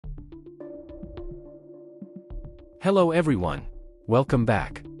Hello everyone. Welcome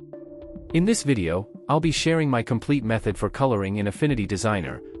back. In this video, I'll be sharing my complete method for coloring in Affinity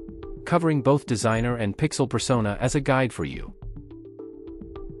Designer, covering both Designer and Pixel Persona as a guide for you.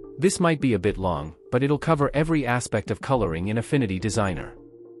 This might be a bit long, but it'll cover every aspect of coloring in Affinity Designer.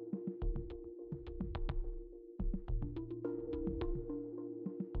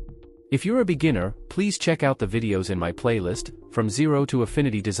 If you're a beginner, please check out the videos in my playlist, From Zero to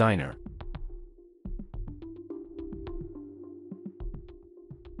Affinity Designer.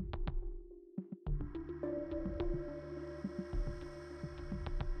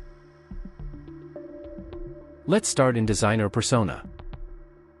 Let's start in Designer Persona.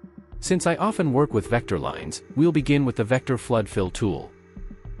 Since I often work with vector lines, we'll begin with the Vector Flood Fill tool.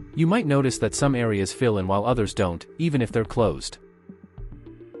 You might notice that some areas fill in while others don't, even if they're closed.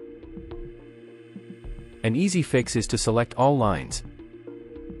 An easy fix is to select all lines.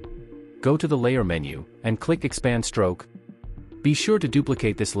 Go to the Layer menu, and click Expand Stroke. Be sure to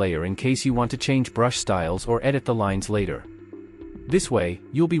duplicate this layer in case you want to change brush styles or edit the lines later. This way,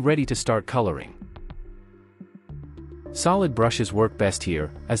 you'll be ready to start coloring. Solid brushes work best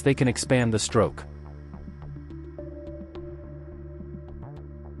here, as they can expand the stroke.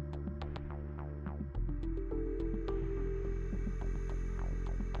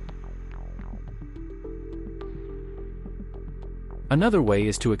 Another way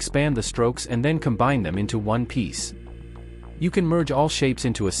is to expand the strokes and then combine them into one piece. You can merge all shapes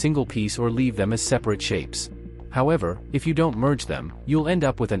into a single piece or leave them as separate shapes. However, if you don't merge them, you'll end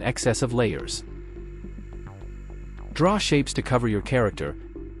up with an excess of layers. Draw shapes to cover your character.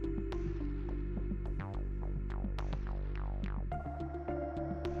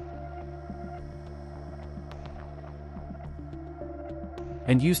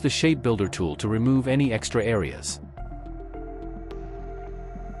 And use the Shape Builder tool to remove any extra areas.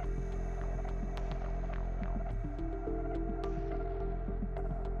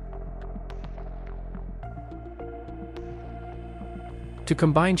 To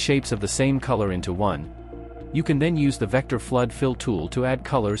combine shapes of the same color into one, you can then use the Vector Flood Fill tool to add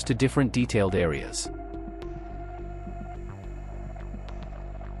colors to different detailed areas.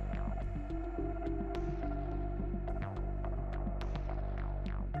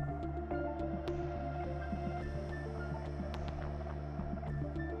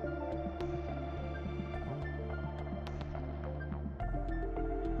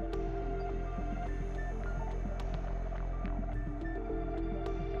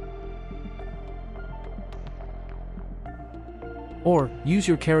 Or, use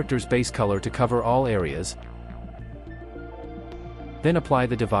your character's base color to cover all areas, then apply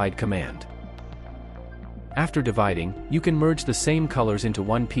the Divide command. After dividing, you can merge the same colors into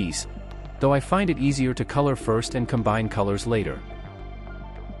one piece, though I find it easier to color first and combine colors later.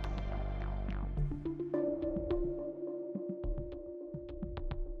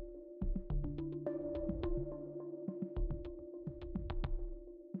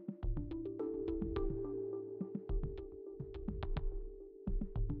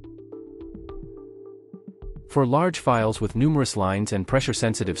 For large files with numerous lines and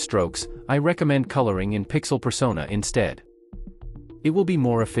pressure-sensitive strokes, I recommend coloring in Pixel Persona instead. It will be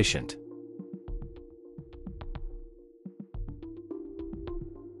more efficient.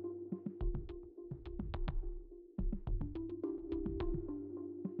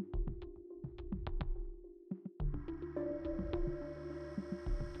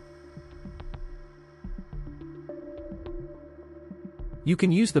 You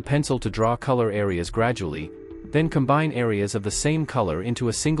can use the pencil to draw color areas gradually, then combine areas of the same color into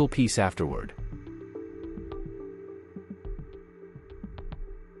a single piece afterward.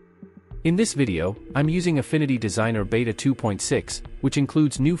 In this video, I'm using Affinity Designer Beta 2.6, which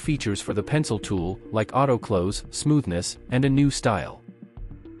includes new features for the pencil tool, like auto close, smoothness, and a new style.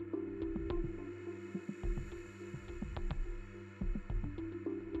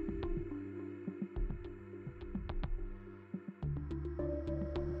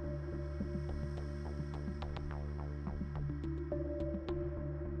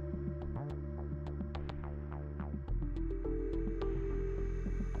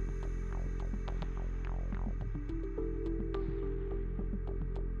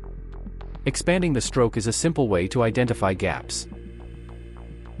 Expanding the stroke is a simple way to identify gaps.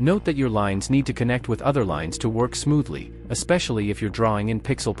 Note that your lines need to connect with other lines to work smoothly, especially if you're drawing in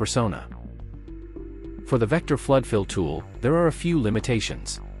Pixel Persona. For the Vector Flood Fill tool, there are a few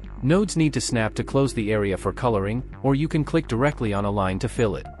limitations. Nodes need to snap to close the area for coloring, or you can click directly on a line to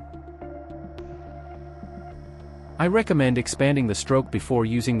fill it. I recommend expanding the stroke before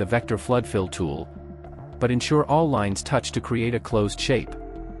using the Vector Flood Fill tool, but ensure all lines touch to create a closed shape.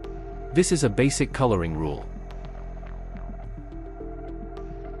 This is a basic coloring rule.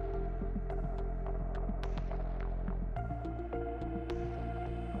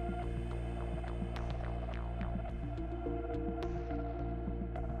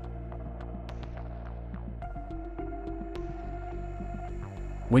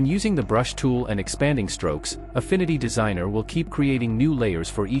 When using the brush tool and expanding strokes, Affinity Designer will keep creating new layers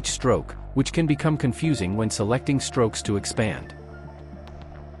for each stroke, which can become confusing when selecting strokes to expand.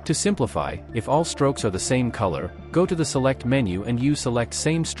 To simplify, if all strokes are the same color, go to the Select menu and use Select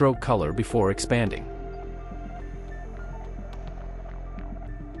Same Stroke Color before expanding.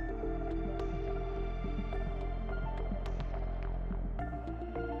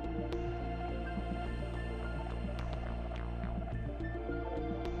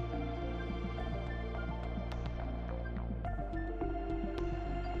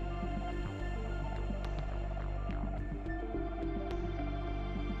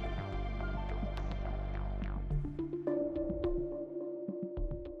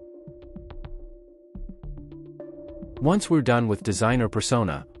 Once we're done with Designer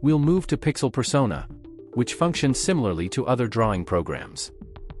Persona, we'll move to Pixel Persona, which functions similarly to other drawing programs.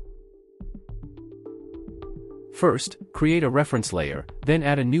 First, create a reference layer, then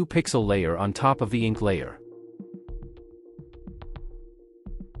add a new pixel layer on top of the ink layer.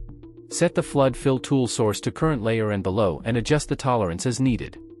 Set the Flood Fill tool source to current layer and below and adjust the tolerance as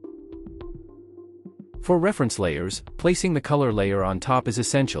needed. For reference layers, placing the color layer on top is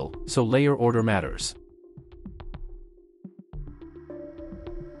essential, so layer order matters.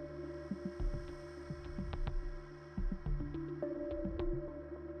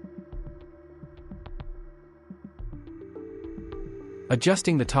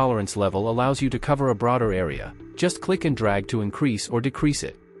 Adjusting the tolerance level allows you to cover a broader area. Just click and drag to increase or decrease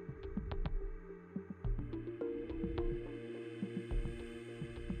it.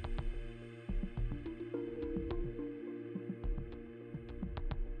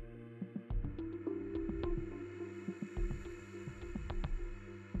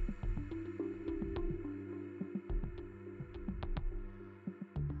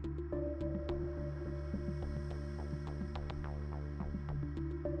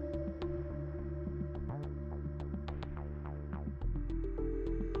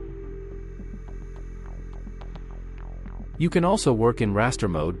 You can also work in raster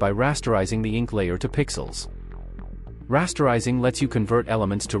mode by rasterizing the ink layer to pixels. Rasterizing lets you convert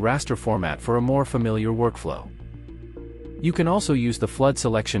elements to raster format for a more familiar workflow. You can also use the Flood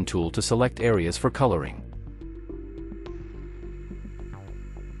Selection tool to select areas for coloring.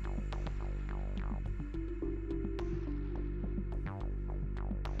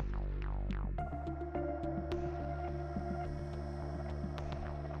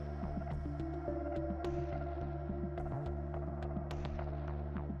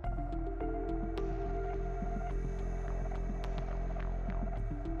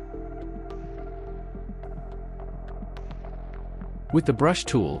 With the brush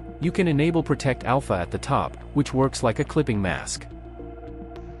tool, you can enable Protect Alpha at the top, which works like a clipping mask.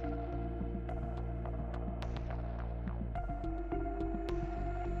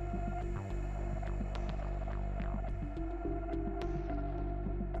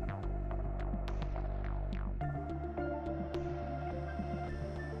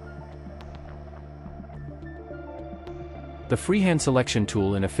 The freehand selection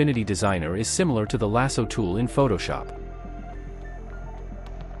tool in Affinity Designer is similar to the lasso tool in Photoshop.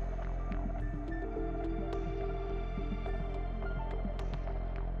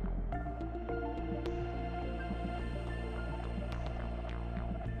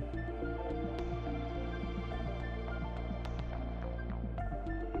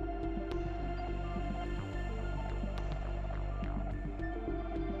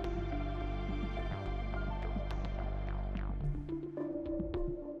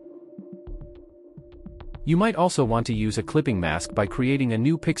 You might also want to use a clipping mask by creating a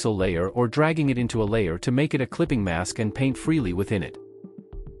new pixel layer or dragging it into a layer to make it a clipping mask and paint freely within it.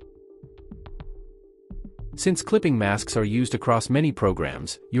 Since clipping masks are used across many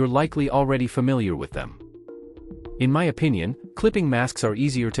programs, you're likely already familiar with them. In my opinion, clipping masks are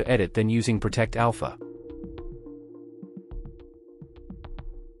easier to edit than using Protect Alpha.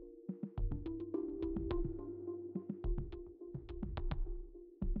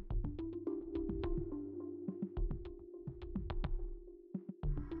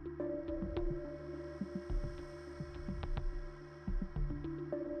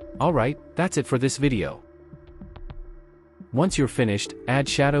 Alright, that's it for this video. Once you're finished, add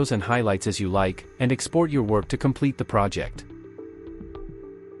shadows and highlights as you like, and export your work to complete the project.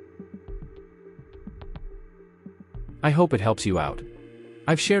 I hope it helps you out.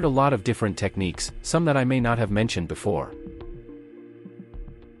 I've shared a lot of different techniques, some that I may not have mentioned before.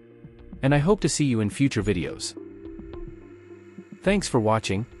 And I hope to see you in future videos. Thanks for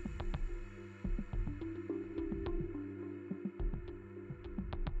watching.